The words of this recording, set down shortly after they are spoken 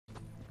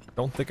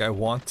don't think I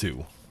want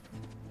to.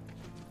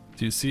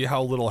 Do you see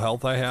how little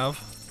health I have?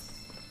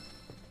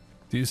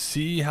 Do you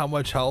see how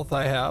much health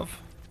I have?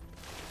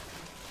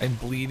 I'm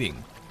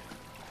bleeding.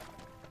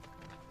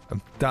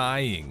 I'm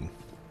dying.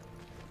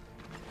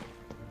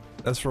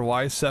 As for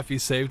why Sephi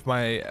saved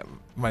my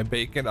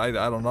bacon, I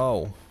don't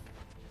know.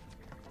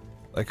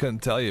 I couldn't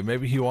tell you.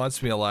 Maybe he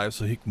wants me alive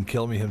so he can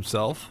kill me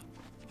himself.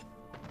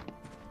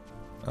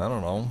 I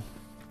don't know.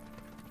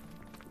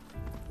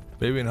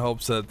 Maybe in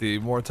hopes that the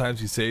more times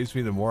he saves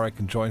me, the more I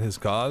can join his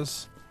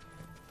cause.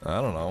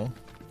 I don't know.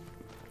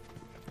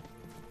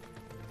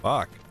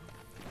 Fuck.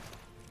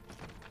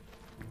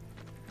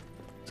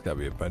 There's gotta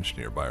be a bench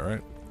nearby,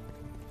 right?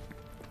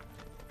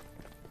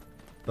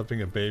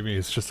 Something a baby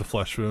is just a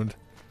flesh wound.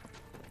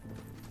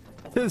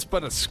 It is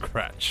but a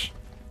scratch.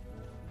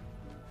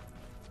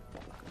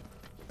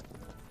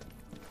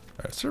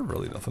 Alright, is there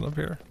really nothing up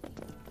here?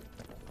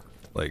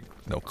 Like,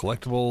 no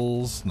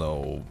collectibles,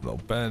 no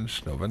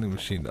bench, no vending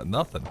machine,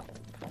 nothing.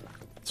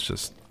 It's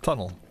just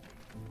tunnel.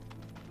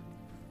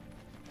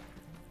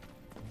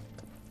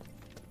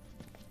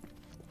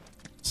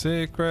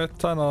 Secret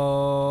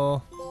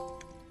tunnel.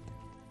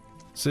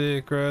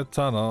 Secret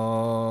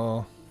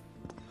tunnel.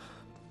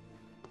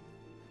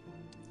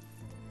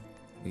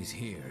 He's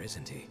here,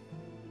 isn't he?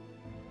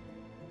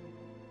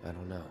 I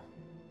don't know.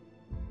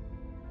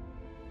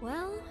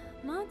 Well,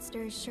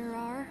 monsters sure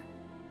are.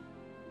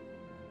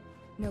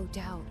 No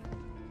doubt.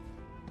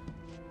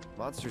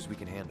 Monsters we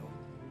can handle.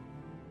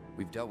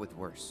 We've dealt with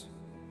worse.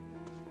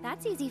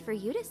 That's easy for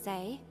you to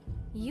say.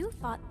 You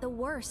fought the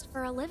worst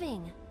for a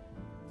living.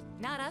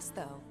 Not us,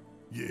 though.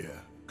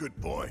 Yeah, good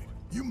point.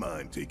 You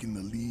mind taking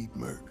the lead,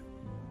 Merc?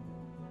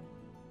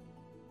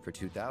 For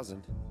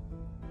 2,000.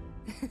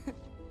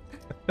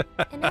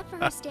 Enough for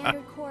her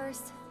standard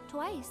course.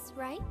 Twice,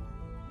 right?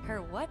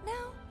 Her what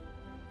now?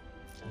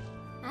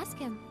 Ask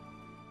him.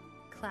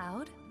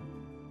 Cloud?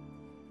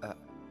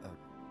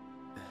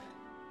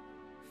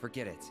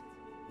 Forget it.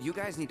 You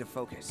guys need to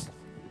focus.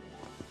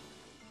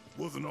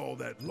 Wasn't all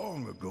that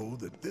long ago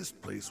that this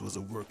place was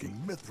a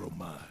working mithril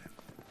mine.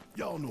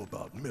 Y'all know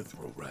about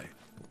mithril, right?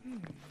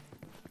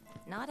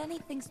 Not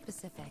anything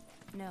specific,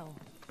 no.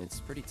 It's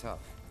pretty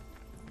tough.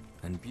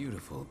 And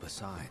beautiful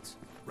besides.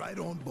 Right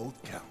on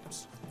both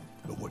counts.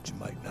 But what you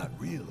might not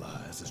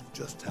realize is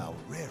just how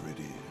rare it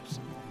is.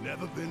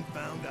 Never been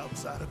found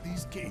outside of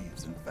these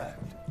caves, in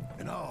fact.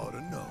 And I ought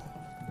to know.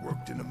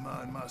 Worked in a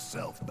mine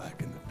myself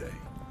back in the day.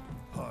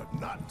 Hard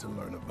not to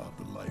learn about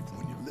the life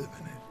when you live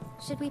in it.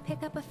 Should we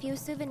pick up a few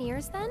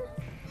souvenirs then?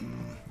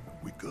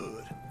 We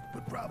could,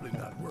 but probably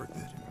not worth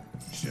it.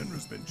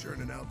 Shinra's been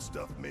churning out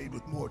stuff made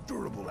with more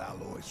durable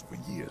alloys for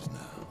years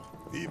now.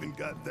 Even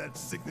got that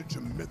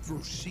signature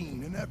mithril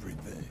sheen and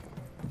everything.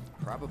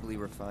 Probably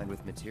refined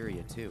with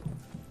materia too.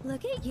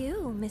 Look at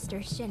you, Mr.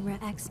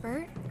 Shinra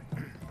expert.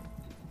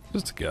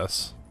 Just a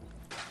guess.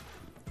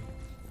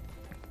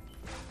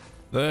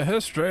 The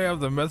history of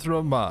the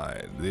mithril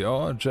mine, the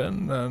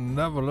origin and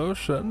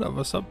evolution of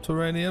a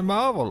subterranean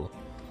marvel.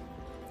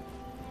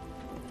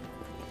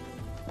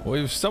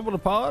 We've stumbled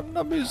upon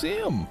a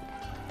museum.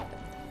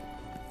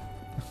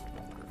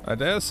 I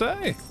dare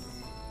say.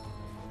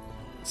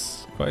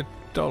 It's quite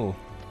dull.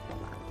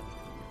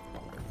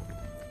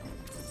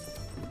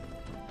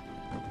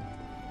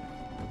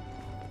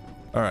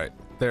 Alright,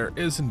 there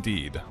is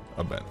indeed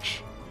a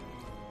bench.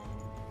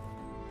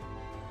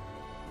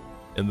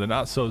 In the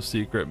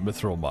not-so-secret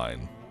mithril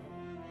mine.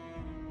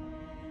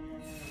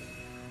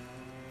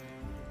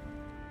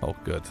 Oh,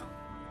 good.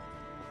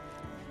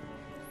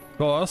 Of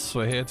course,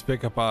 we're here to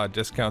pick up our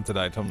discounted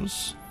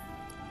items.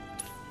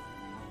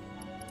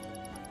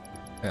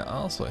 And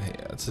also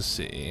here to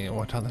see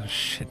what other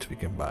shit we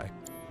can buy.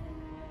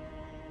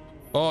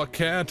 Or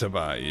care to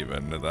buy,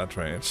 even, at that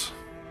rate.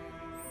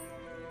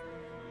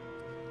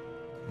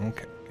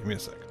 Okay, give me a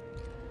second.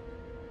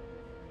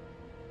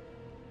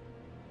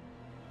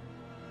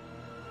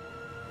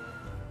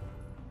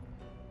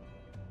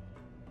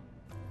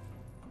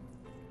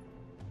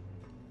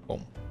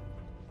 Boom.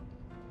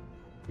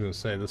 I'm gonna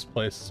say this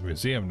place is a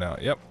museum now.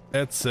 Yep,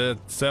 it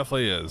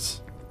definitely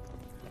is.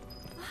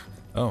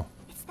 Oh.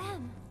 It's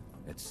them.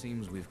 It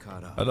seems we've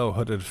caught up. Hello,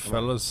 hooded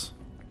fellas.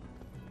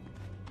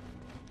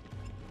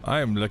 I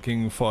am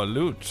looking for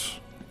loot.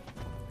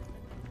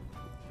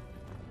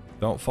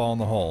 Don't fall in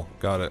the hole.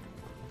 Got it.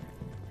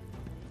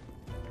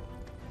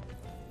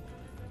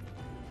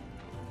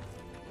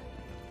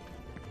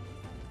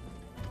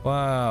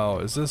 Wow,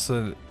 is this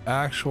an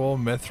actual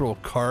mithril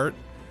cart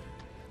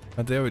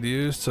that they would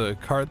use to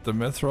cart the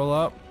mithril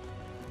up?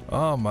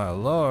 Oh my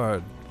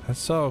lord. That's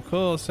so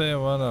cool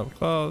seeing one up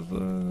close.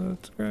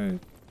 That's great.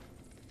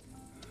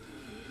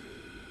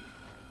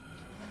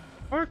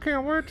 I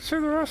can't wait to see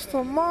the rest of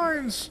the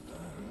mines.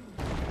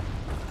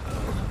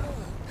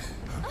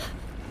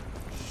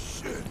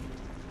 Shit.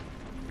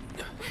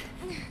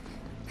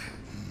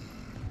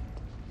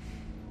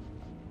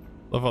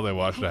 Love how they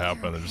watch it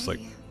happen. They're just like,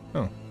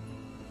 oh.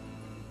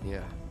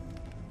 Yeah.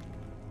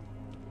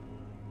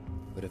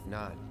 But if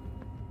not,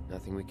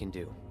 nothing we can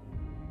do.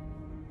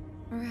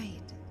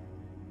 Right.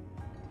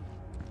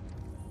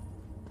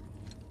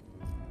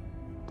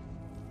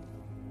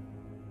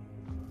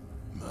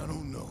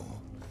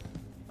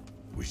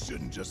 We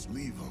shouldn't just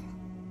leave them.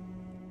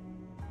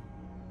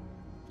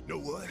 Know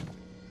what?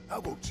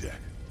 I'll go check.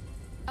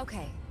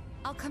 Okay,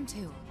 I'll come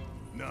too.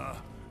 Nah,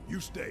 you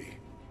stay.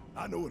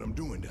 I know what I'm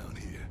doing down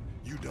here.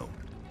 You don't.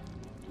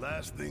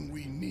 Last thing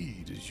we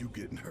need is you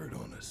getting hurt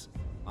on us.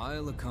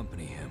 I'll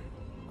accompany him.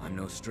 I'm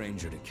no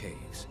stranger to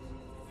caves.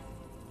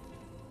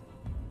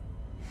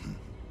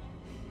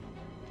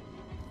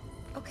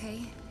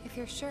 Okay, if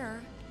you're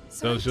sure.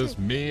 So it's just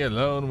me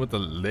alone with the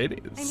I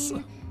ladies.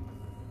 mean,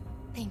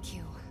 thank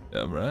you.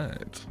 All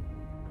right.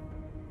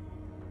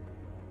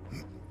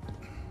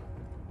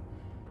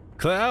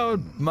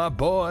 Cloud, my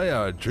boy,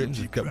 our dreams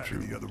have come Track of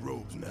true. the other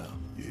robes now.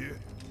 You hear?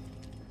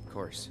 Of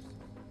course.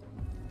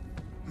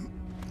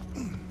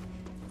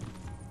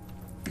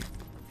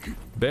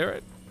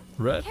 Barrett,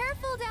 Red.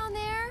 Careful down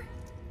there.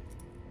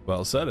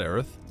 Well said,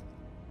 Aerith.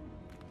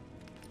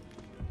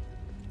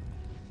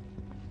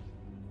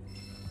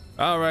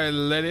 All right,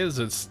 ladies,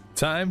 it's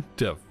time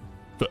to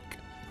fuck.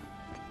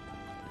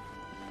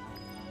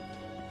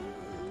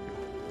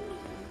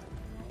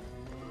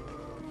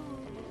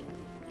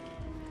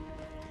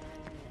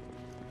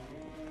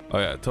 Oh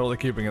yeah, totally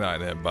keeping an eye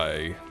on him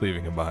by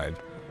leaving him behind.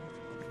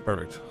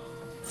 Perfect.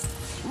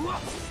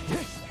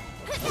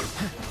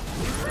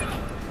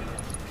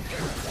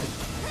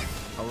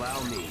 Allow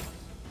me.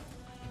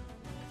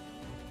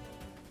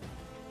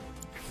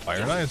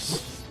 Fire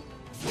nice.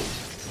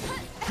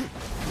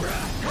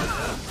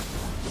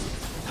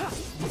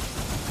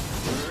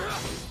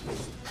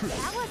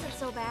 That wasn't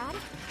so bad.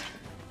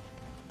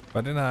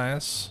 Very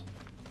nice.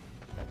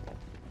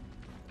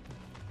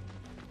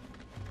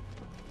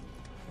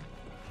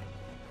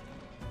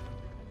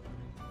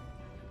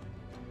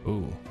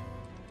 Ooh.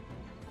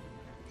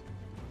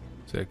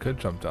 See, I could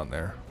jump down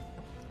there.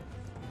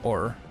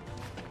 Or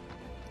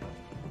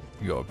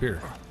go up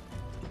here.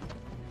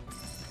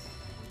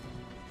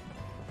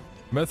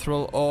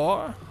 Mithril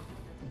ore.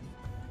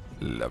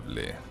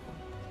 Lovely.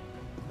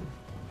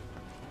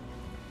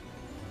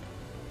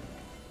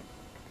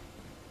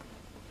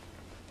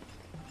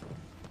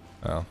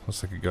 Oh,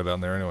 looks like I could go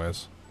down there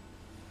anyways.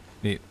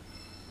 Neat.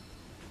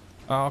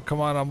 Oh, come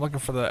on, I'm looking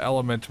for the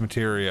element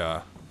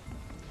materia.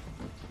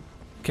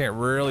 Can't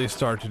really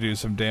start to do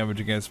some damage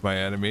against my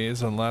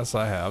enemies unless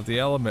I have the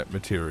element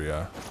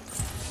materia.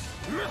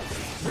 Go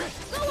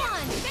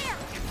on, there.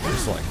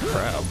 Just like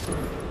crab.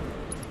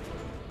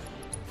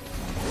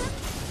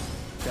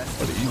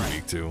 What are you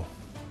weak to?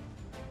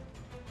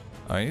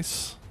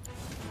 Ice?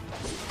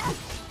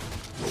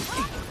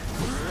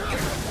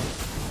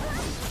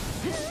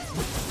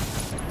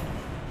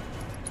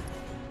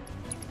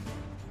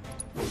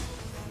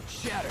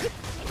 Shatter.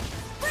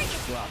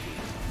 Sloppy.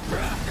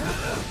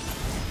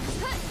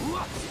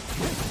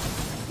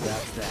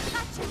 That's that.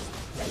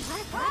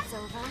 That's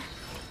over.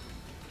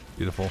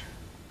 Beautiful.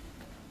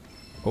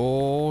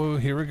 Oh,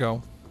 here we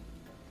go.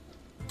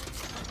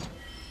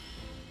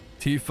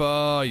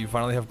 Tifa, you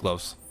finally have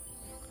gloves.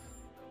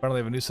 Finally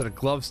have a new set of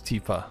gloves,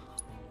 Tifa.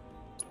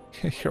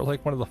 You're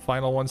like one of the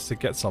final ones to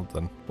get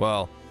something.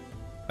 Well,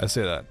 I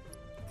say that.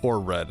 Poor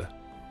Red.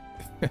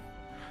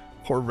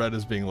 Poor Red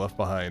is being left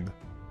behind.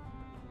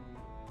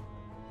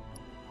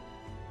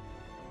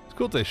 It's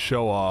cool they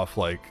show off,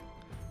 like,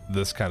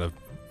 this kind of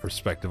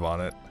perspective on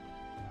it.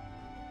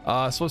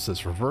 So what's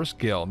this? Reverse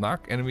Gale.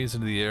 Knock enemies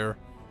into the air,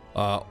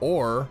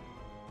 or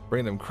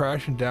bring them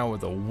crashing down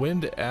with a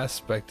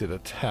wind-aspected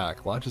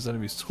attack. Launches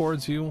enemies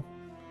towards you.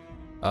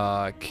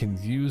 Can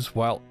use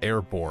while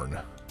airborne.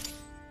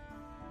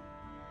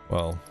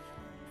 Well,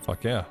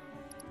 fuck yeah.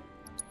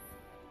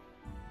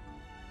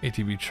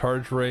 ATB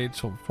charge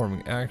rates,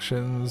 performing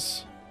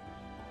actions.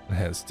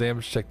 Enhanced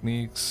damage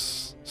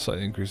techniques.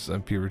 Slightly increases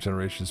MP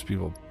regeneration, speed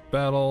of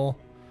battle.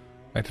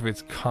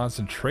 Activates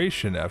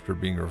concentration after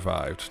being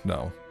revived.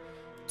 No.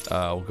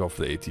 We'll go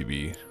for the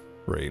ATB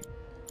rate.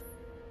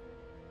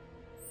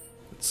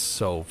 It's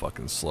so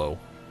fucking slow.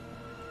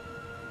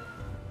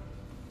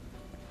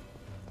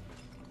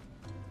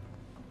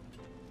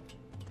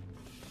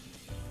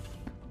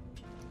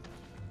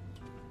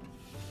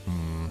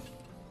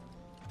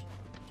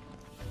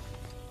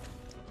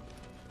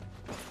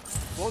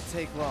 Won't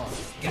take long.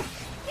 Get him.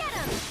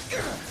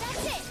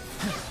 That's it.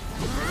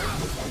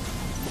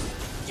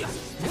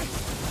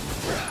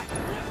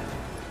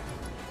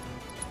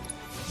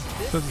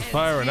 This is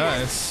fire and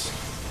ice.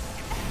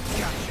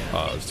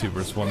 Oh, it's 2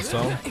 versus 1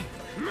 stone.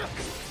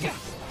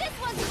 This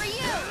one's for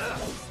you.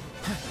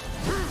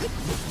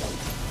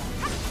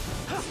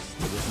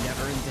 It was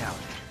never in doubt.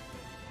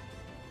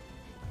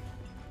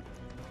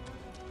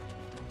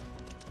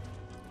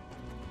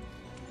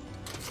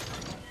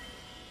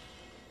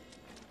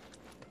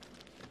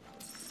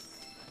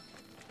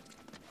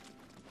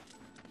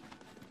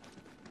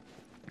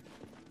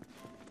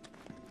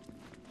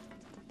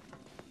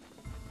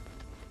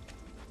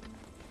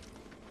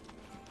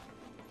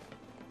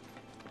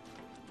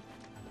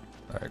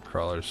 Alright,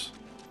 crawlers.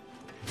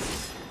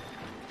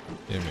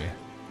 Give me.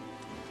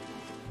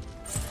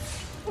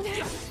 Get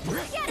him.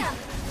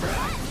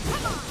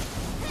 Come on.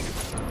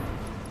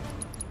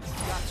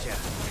 Gotcha.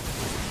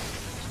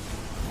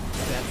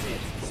 That's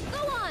it.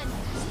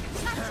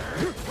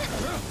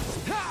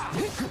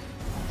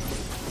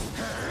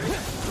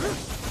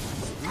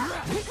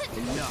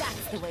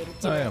 That's the way to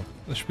do Oh it. yeah,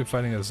 this should be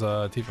fighting as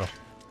Tifa.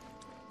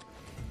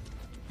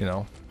 You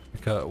know,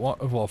 because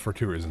well, for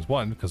two reasons.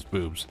 One, because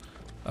boobs.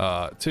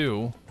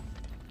 Two,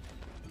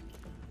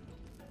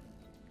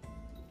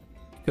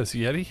 because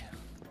Yeti.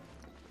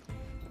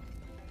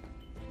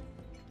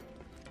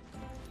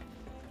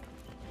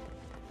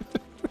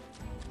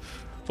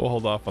 We'll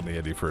hold off on the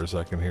Yeti for a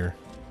second here.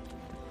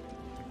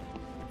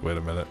 Wait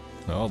a minute.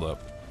 No, hold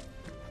up.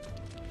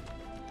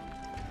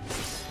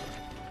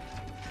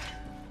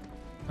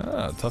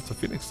 Ah, tough to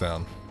Phoenix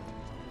down.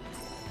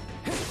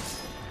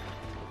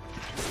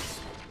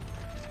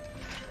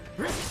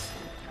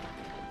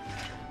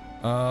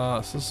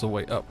 So this is the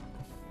way up.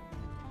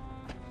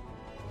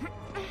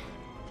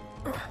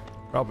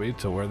 Probably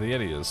to where the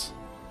Yeti is.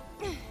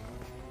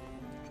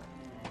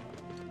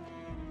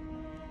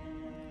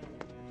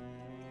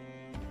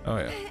 Oh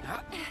yeah.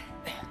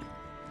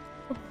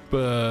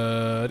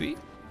 Buddy.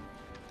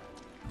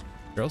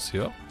 Girls,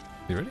 you up?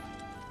 You ready?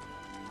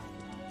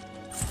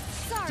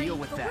 Sorry, Deal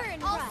with but that. we're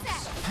in All rush.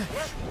 set.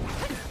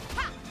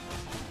 Ha!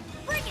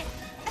 Bring it!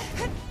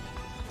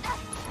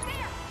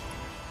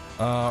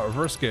 There!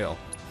 Reverse scale.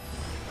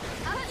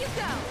 Up you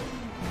go!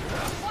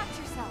 Watch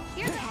yourself.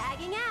 You're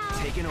tagging out.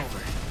 Taking over.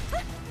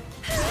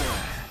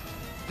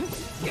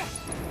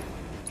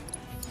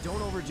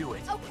 Don't overdo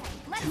it. Okay,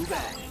 let's Too go.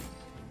 bad.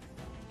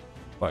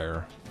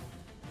 Fire.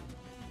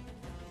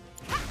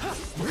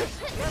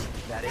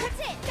 That it? That's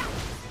it.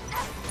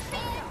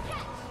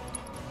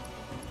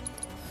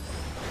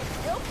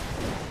 Nope.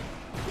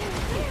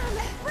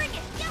 Bring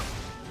it.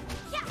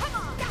 Yeah, come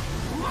on.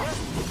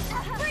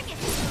 Bring it.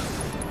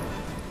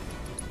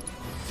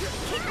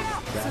 Keep it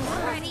up. That's So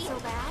it. ready. So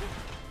bad.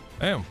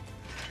 Damn.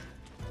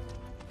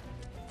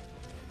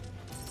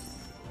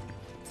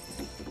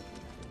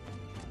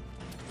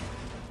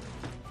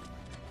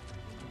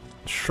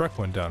 Shrek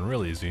went down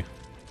real easy.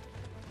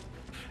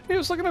 He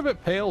was looking a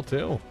bit pale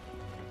too.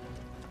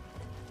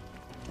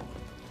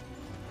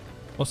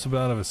 Must have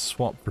been out of his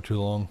swamp for too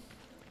long.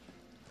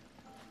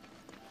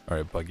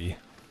 Alright, Buggy.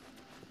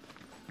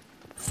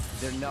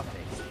 They're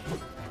nothing.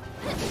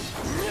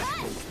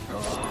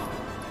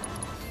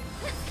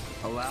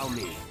 Allow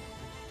me.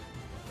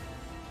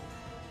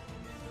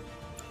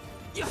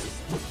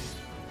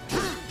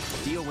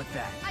 Deal with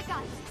that. I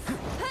got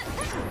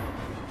this.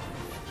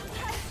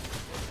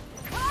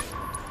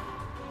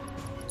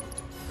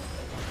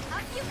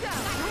 Up you go.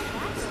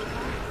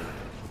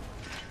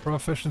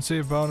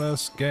 Proficiency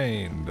bonus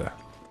gained.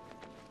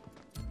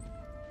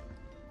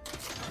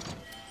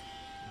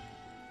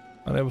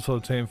 Unable to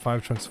obtain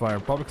 5 chunks of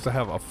iron. Probably because I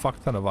have a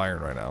fuck ton of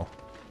iron right now.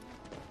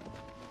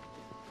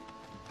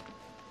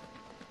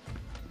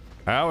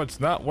 How it's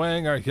not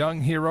weighing our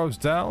young heroes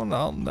down,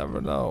 I'll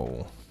never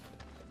know.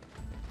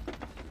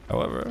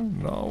 However,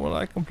 nor will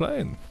I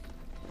complain.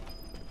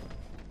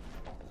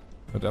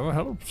 Whatever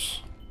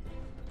helps.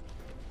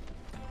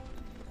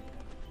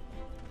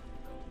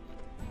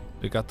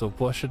 We got to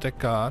push the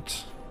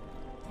cart.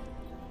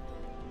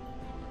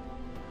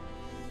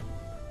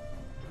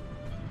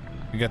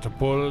 You got to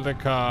pull the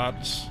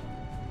cart.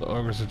 The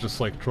ogres are just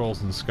like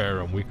trolls in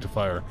Skyrim, weak to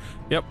fire.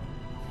 Yep.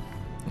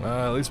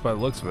 At least by the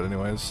looks of it,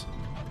 anyways.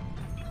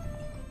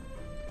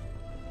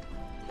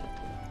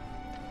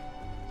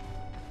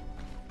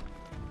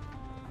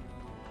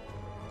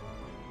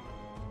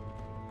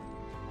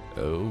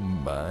 Oh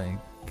my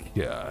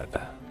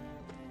god.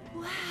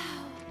 Wow.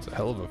 It's a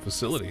hell of a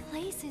facility. This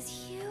place is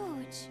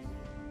huge.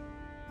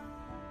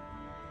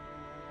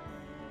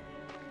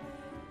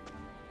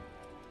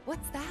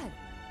 What's that?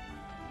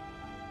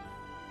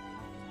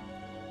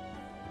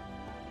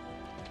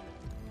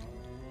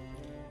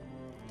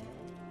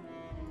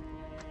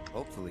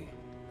 Hopefully,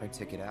 our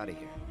ticket out of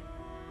here.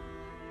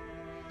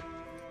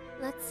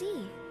 Let's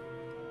see.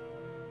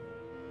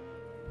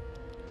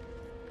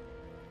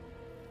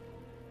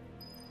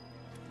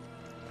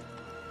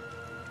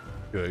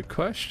 Good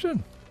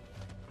question.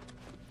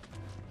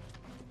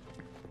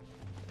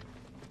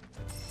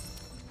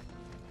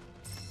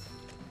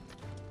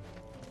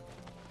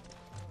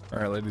 All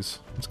right, ladies,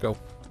 let's go.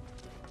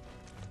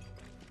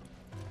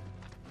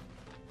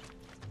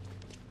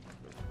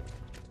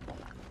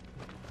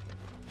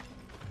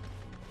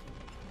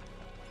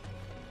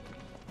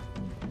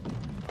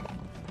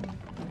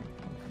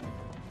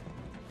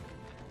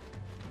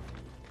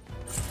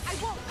 I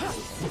won't.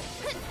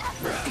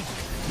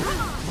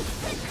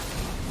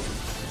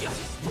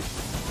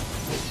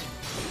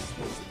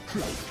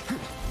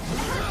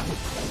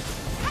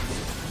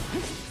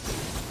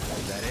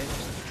 Is that it?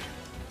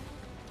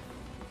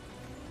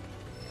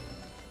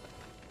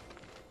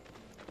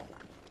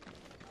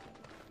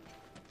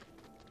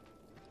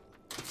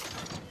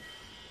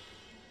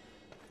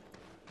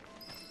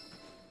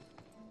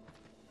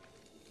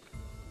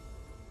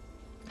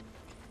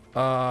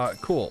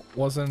 Cool.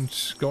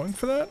 Wasn't going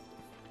for that?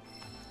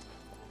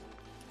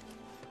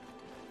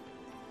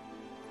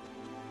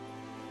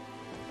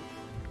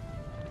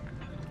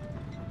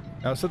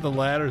 I said the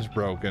ladder's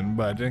broken,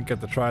 but I didn't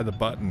get to try the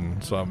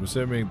button, so I'm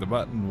assuming the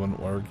button wouldn't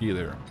work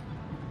either.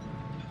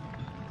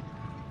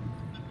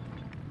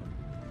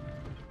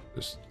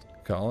 Just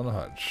calling a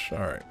hunch. All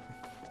right.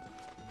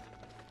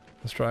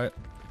 Let's try it.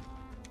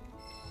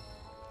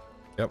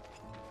 Yep.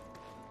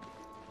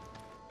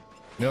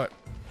 You know what?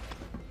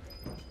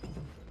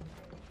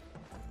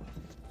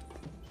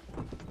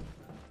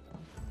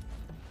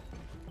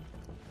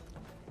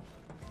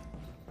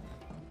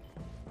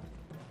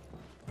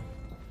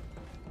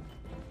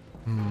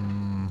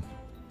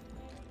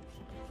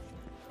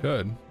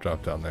 Good.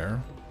 Drop down there.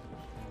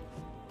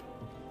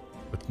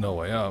 With no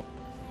way up.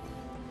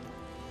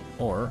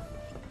 Or...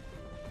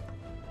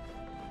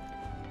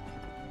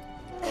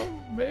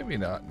 maybe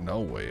not no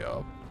way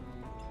up.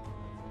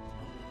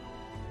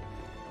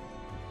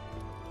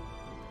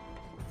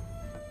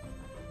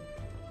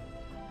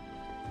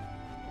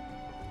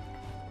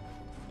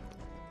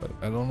 But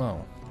I don't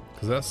know.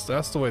 Because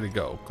that's the way to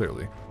go,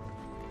 clearly.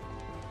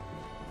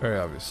 Very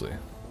obviously.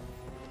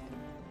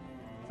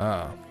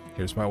 Ah,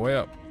 here's my way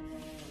up.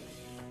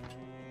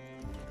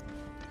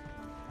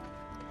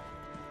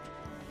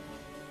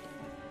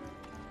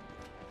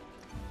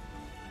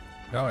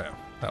 Oh yeah,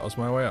 that was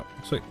my way up.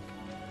 Sweet.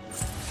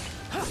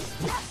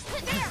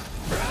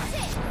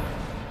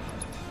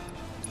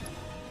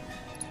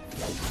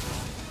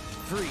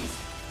 Freeze.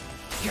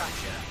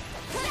 Gotcha.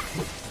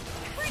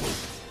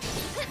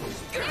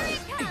 Here it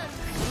comes!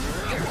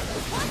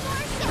 One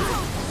more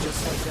shot! Just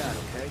like that,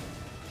 okay?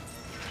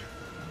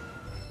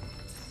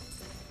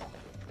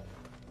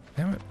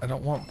 Damn it, I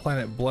don't want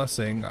Planet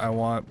Blessing, I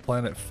want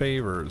Planet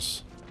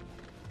Favors.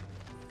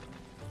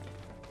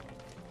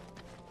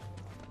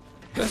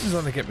 This is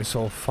only get me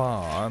so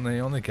far, and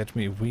they only get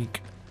me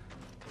weak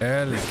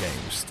early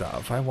game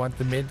stuff. I want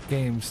the mid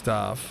game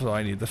stuff, so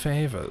I need the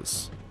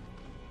favors.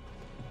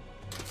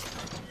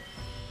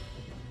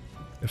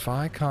 If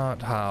I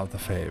can't have the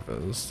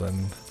favors,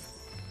 then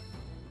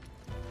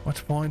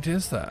what point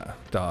is there,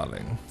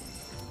 darling?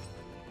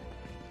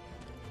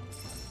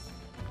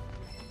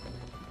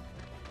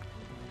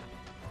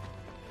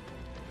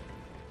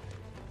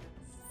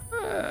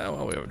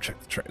 Well, we haven't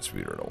checked the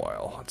transmitter in a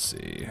while. Let's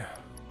see.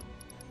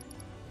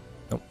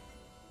 Nope.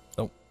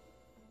 Nope.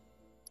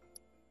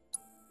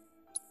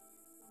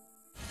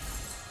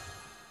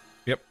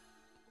 Yep.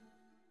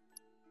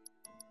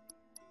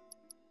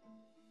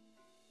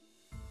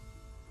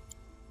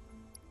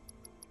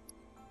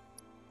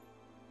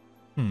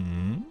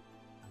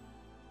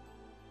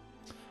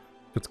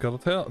 It's got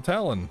a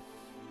talon.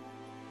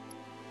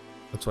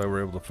 That's why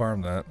we're able to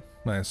farm that.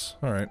 Nice.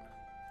 Alright.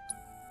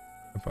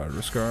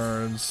 Fighter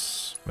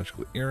guards,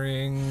 magical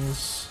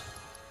earrings.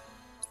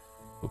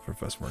 We'll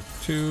Professor Mark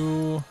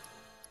II.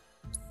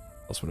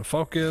 Also to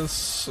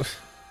focus.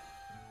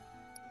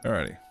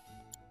 Alrighty.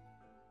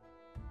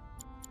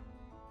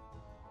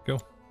 Go.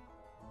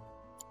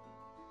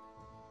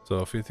 So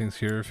a few things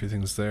here, a few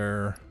things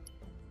there.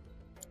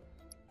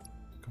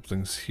 A couple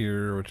things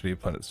here. What do you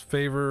need? Planet's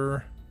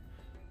favor.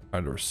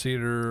 Outdoor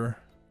cedar.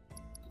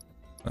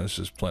 That's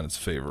just planet's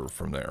favor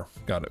from there.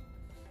 Got it.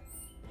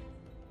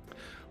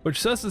 Which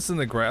says it's in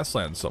the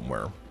grassland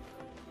somewhere.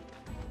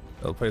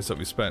 The place that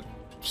we spent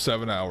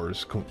 7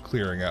 hours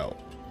clearing out.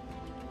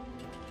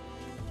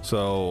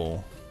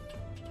 So...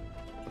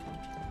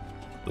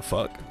 the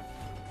fuck?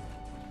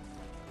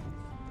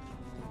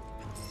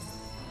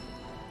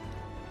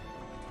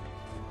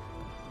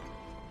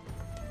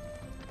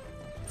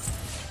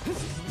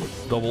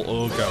 Double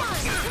Oga.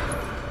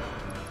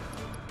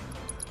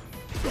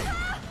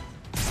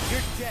 You're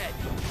dead.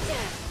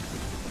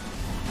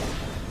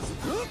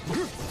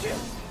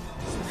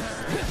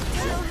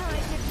 Know how I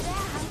did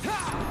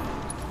that?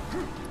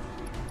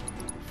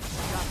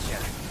 Gotcha.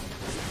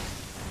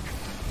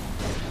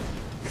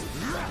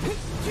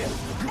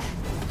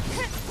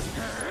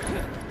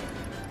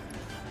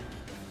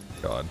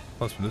 God,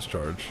 plasma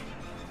discharge.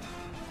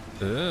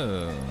 Ew.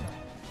 You're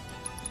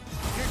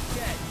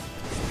dead.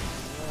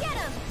 Get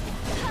him!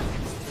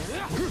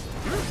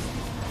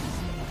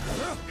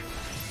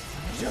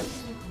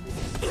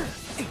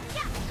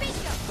 Yeah,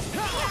 bingo!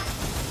 Yeah.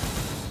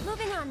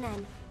 Moving on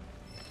then.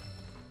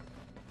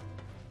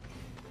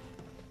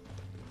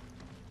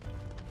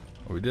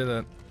 We did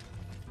it.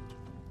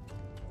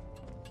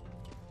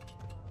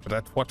 But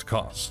at what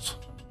cost?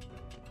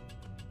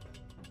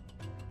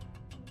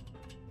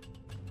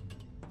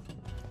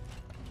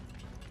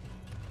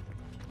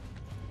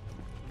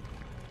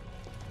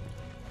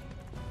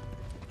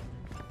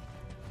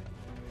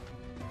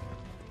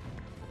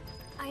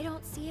 I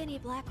don't see any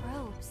black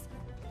robes.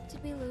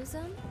 Did we lose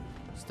them?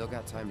 Still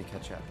got time to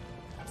catch up.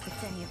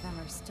 If any of them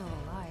are still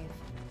alive.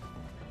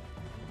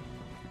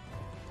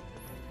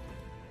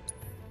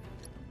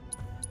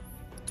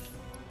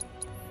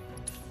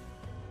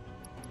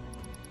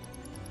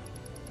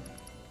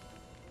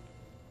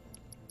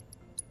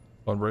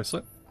 One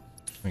bracelet.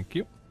 Thank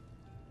you.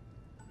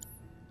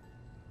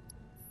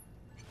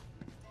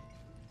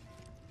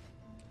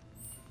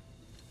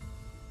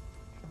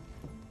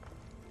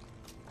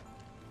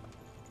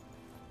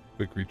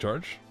 Quick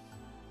recharge.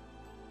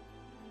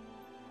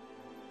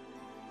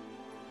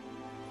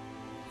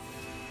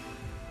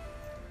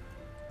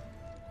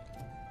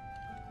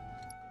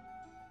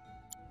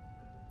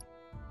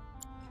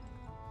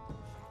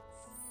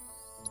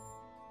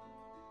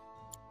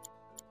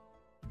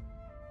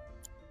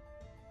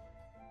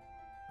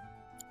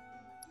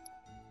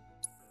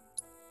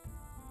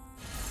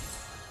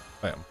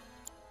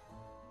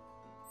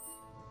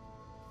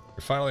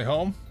 Finally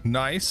home.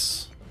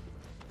 Nice.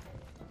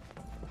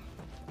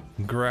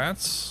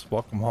 Congrats.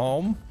 Welcome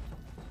home.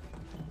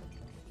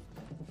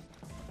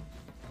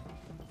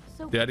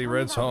 So Daddy tell me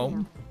Red's about home.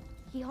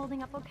 Liam. He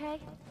holding up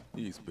okay?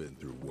 He's been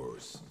through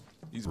worse.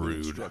 He's Rude. been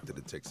instructed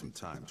to take some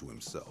time to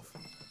himself.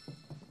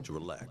 To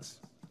relax.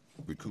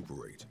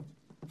 Recuperate.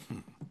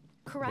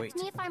 Correct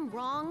me if I'm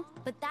wrong,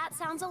 but that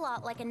sounds a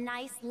lot like a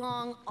nice,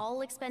 long,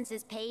 all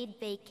expenses paid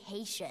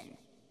vacation.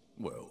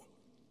 Well,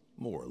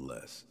 more or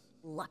less.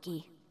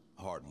 Lucky.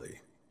 Hardly.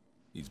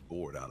 He's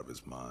bored out of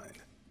his mind.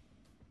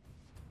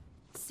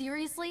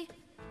 Seriously?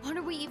 What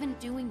are we even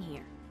doing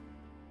here?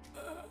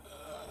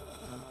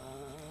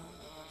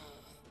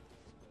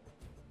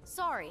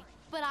 Sorry,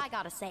 but I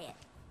gotta say it.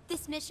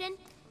 This mission,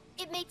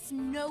 it makes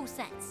no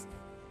sense.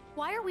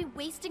 Why are we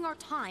wasting our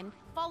time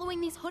following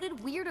these hooded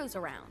weirdos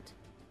around?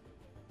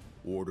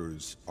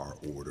 Orders are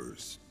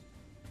orders.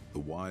 The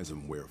whys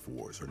and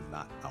wherefores are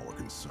not our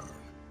concern.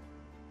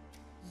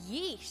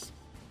 Yeesh.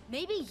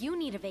 Maybe you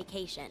need a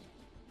vacation.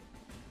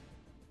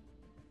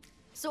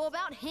 So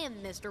about him,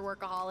 Mr.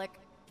 Workaholic.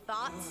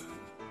 Thoughts?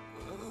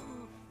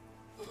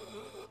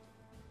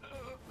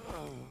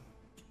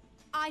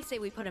 I say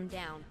we put him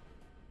down.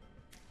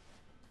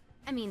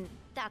 I mean,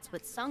 that's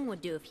what Sung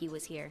would do if he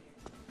was here.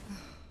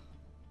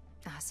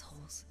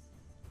 Assholes.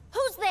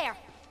 Who's there?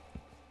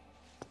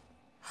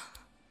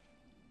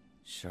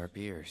 Sharp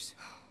ears.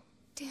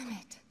 Damn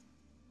it.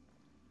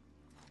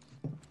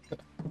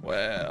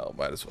 Well,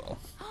 might as well.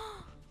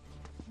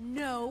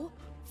 No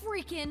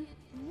freaking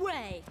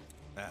way.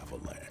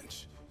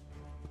 Avalanche.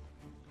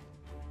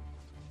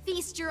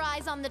 Feast your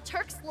eyes on the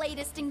Turk's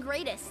latest and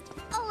greatest,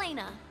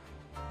 Elena.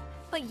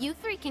 But you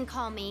three can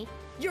call me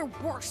your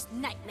worst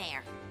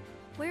nightmare.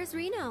 Where's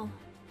Reno?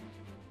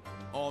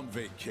 On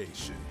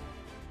vacation.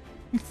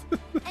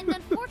 And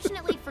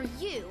unfortunately for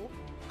you,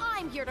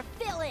 I'm here to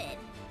fill in.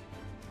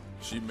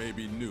 She may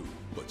be new,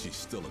 but she's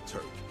still a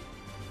Turk.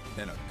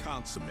 And a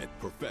consummate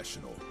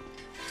professional.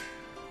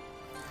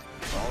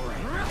 All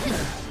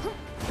right.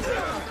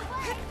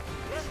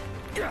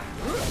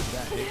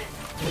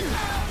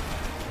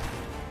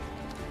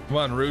 Come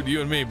on, Rude,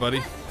 you and me,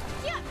 buddy.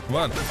 Come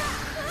on.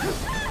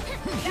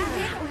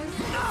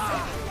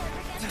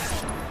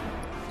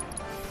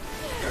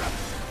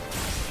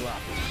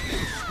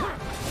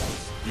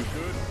 You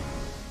good?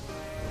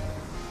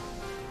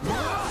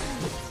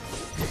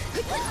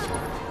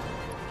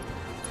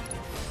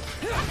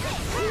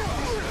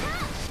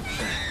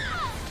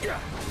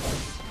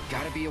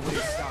 Gotta be a way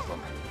to stop him.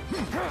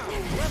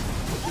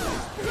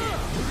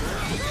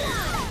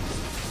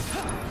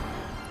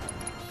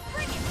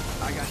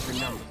 I got your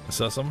number.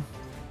 Assess them.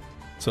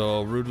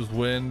 So Rude was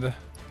wind.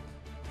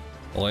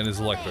 Elena's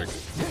electric.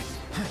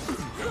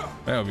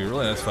 Man, it would be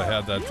really nice if I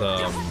had that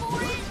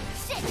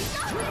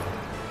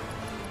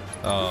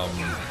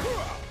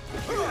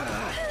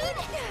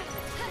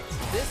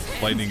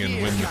lightning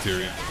and wind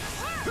material.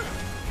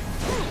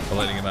 The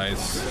lightning and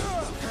ice.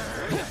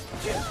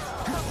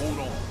 Hold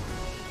on.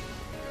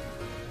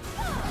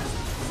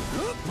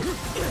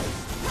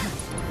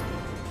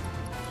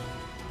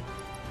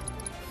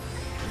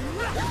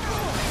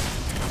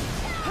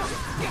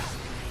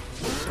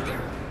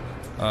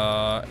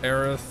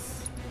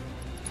 Aerith.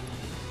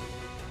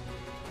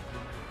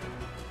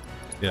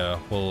 Yeah,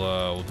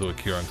 we'll do a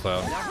cure on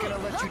Cloud. Not gonna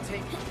let you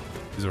take.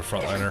 He's our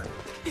frontliner.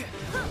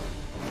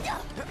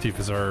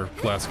 Tifa's our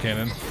glass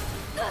cannon.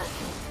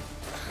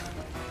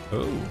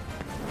 Oh.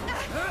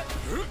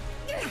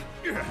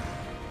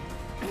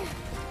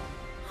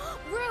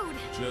 Rude.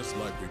 Just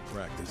like we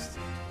practiced.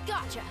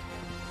 Gotcha.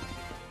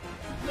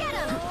 Get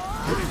him.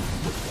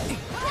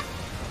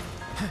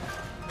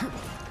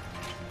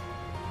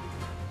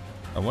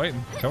 I'm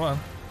waiting. Come on.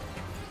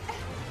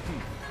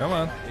 Come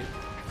on.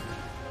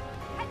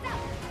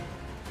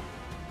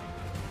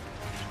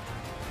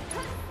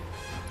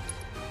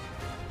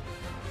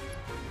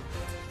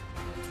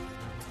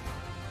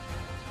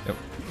 Yep.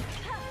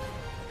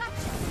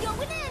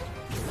 Going in.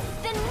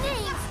 The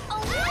name's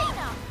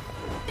Elena.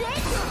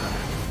 Bitch.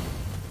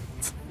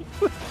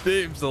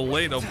 Name's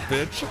Elena,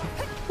 bitch.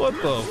 What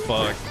the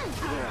fuck?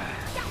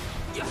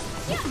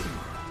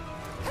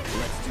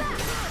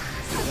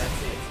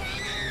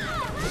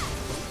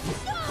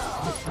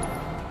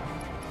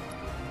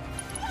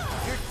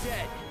 You're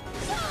dead.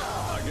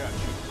 I got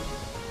you.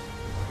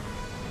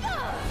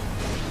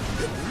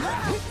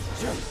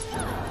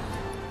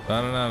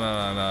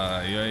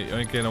 No. You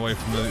ain't getting away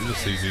from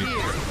this easy.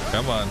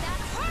 Come on.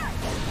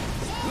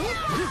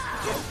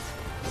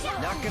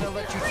 Not gonna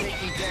let you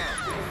take me down.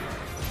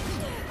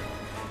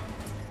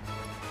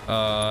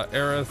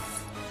 Aerith.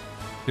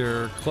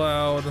 Here,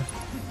 Cloud.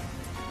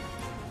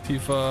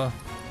 Tifa.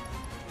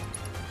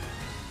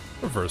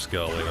 Reverse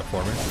scale Elena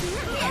for me.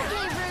 Okay,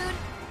 Rude.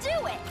 Do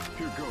it.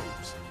 Here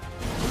goes.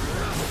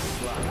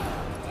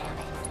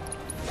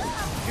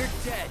 You're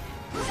dead.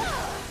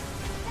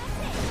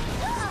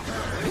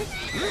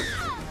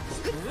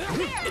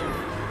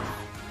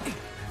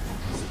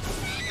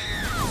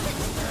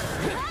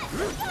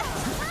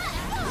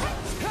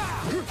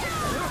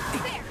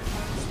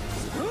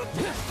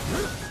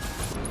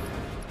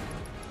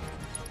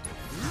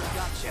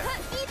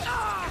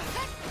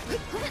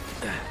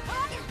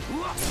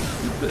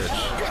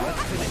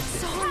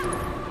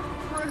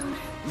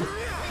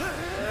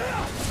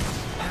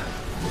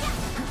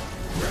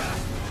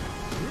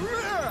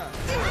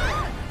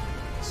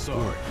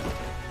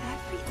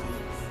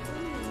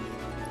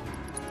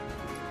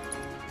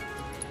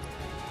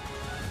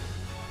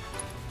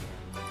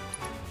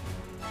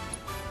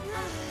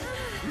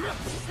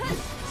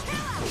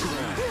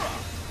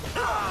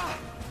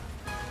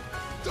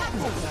 Don't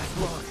move that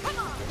one.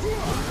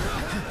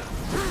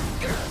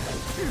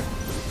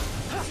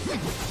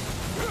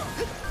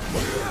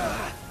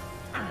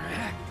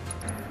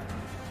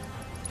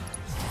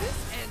 This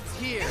ends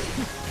here.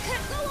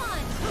 Go on!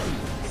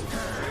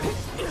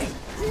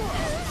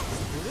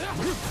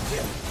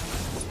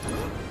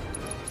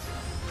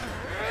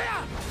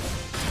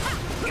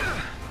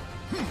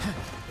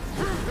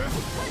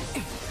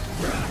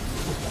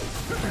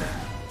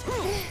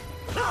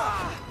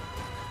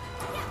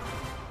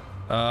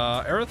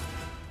 Aerith?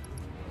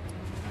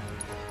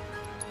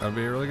 That'd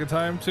be a really good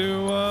time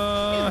to,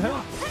 hit.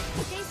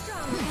 Stay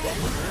strong, okay?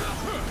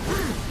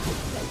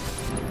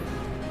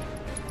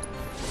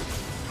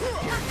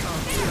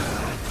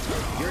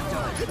 You're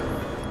done.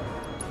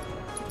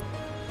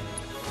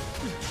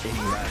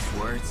 Any last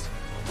words?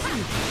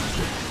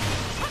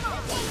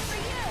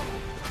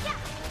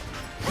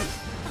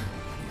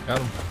 Got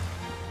him.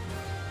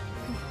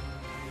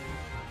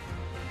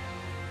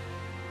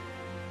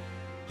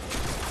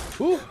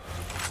 Ooh.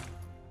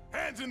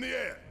 Hands in the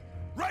air,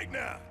 right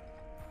now.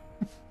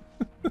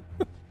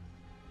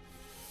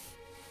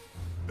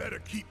 Better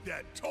keep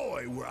that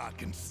toy where I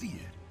can see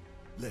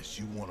it, lest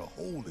you want a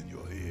hole in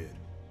your head.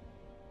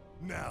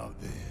 Now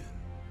then.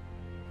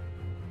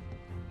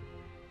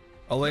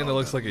 Elena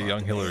looks like a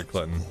young Hillary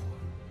Clinton.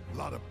 A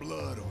lot of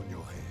blood on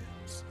your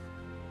hands.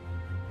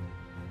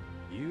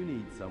 You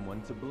need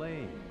someone to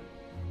blame.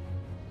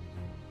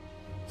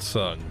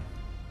 Son.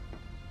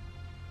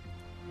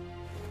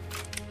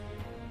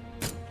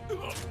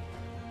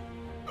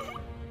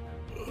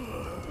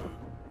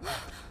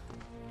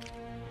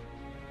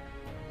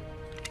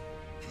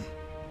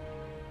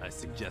 I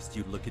suggest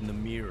you look in the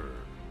mirror.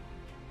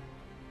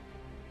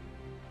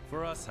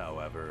 For us,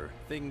 however,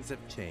 things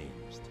have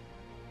changed.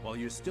 While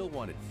you're still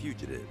wanted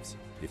fugitives,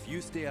 if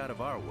you stay out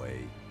of our way,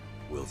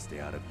 we'll stay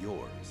out of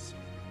yours.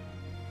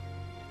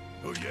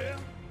 Oh yeah?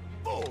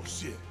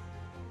 Bullshit.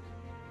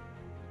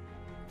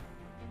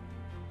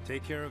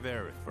 Take care of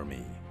Aerith for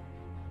me.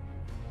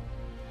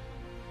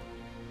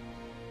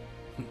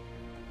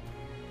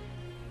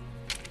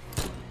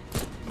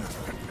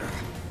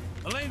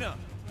 Elena!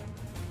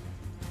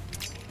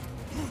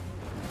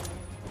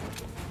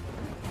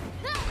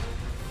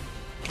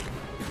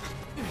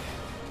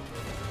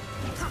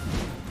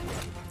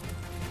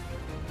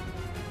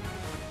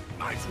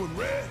 Nice one,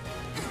 Red.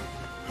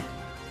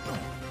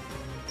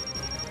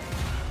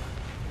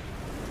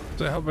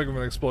 So how big of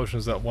an explosion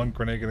is that one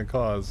grenade gonna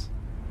cause?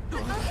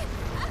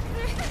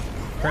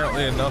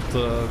 Apparently enough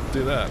to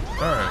do that.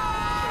 Alright.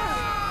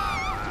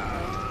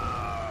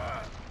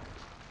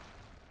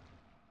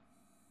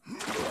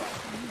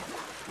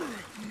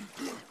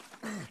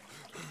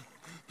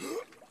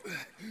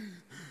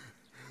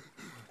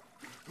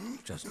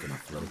 Just gonna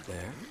float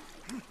there.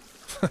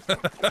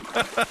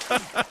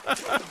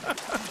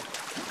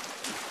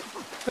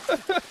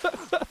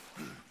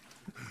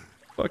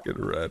 Fucking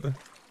Red.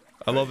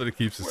 I love that it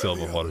keeps itself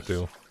in water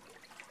too.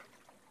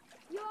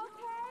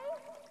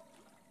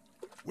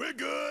 We're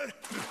good.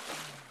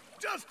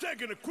 Just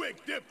taking a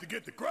quick dip to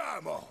get the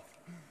crime off.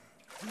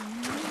 Do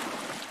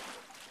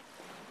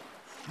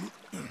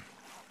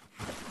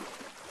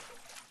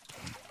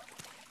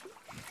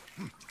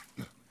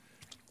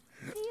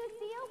you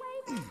see a way,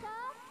 Becca?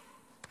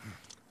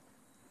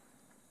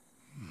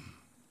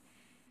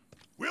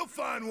 We'll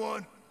find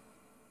one.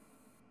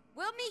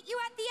 We'll meet you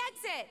at the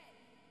exit.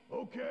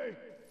 Okay.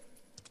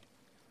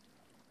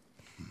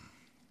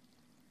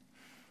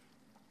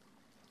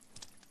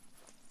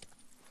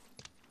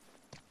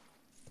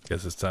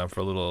 Guess it's time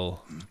for a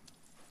little.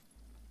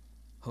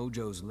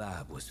 Hojo's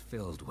lab was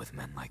filled with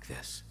men like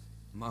this.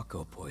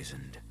 Mako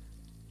poisoned.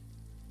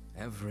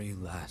 Every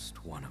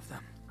last one of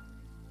them.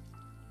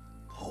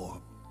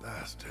 Poor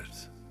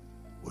bastards.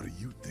 What do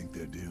you think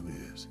their deal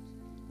is?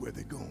 Where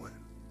they going?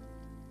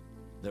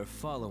 They're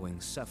following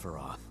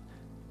Sephiroth,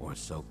 or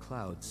so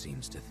Cloud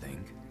seems to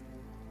think.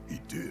 He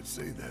did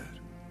say that.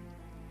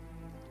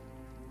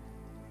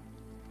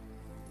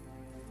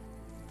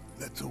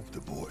 Let's hope the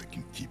boy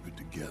can keep it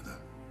together.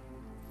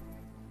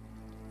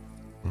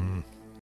 Hmm.